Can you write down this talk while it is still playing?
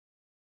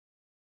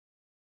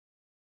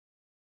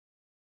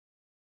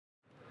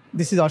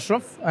This is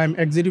Ashraf. I am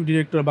Executive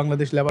Director of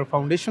Bangladesh Labour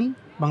Foundation.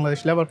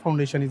 Bangladesh Labour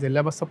Foundation is a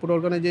labour support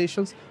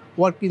organization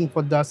working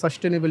for the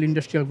sustainable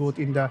industrial growth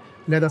in the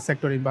leather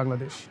sector in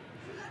Bangladesh.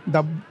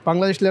 The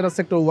Bangladesh leather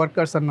sector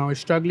workers are now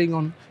struggling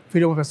on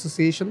freedom of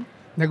association,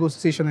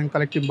 negotiation and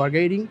collective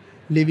bargaining,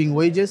 living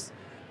wages,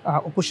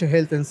 occupational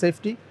health and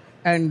safety,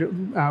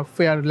 and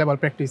fair labour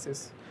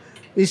practices.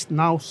 It's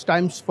now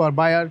time for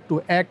buyers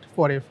to act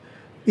for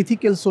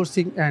ethical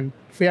sourcing and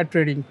fair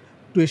trading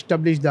to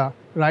establish the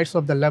rights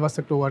of the labour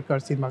sector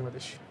workers in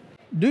Bangladesh.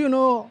 Do you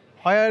know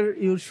where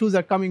your shoes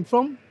are coming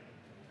from?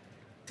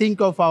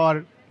 Think of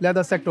our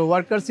leather sector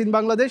workers in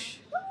Bangladesh.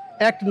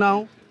 Act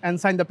now and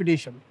sign the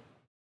petition.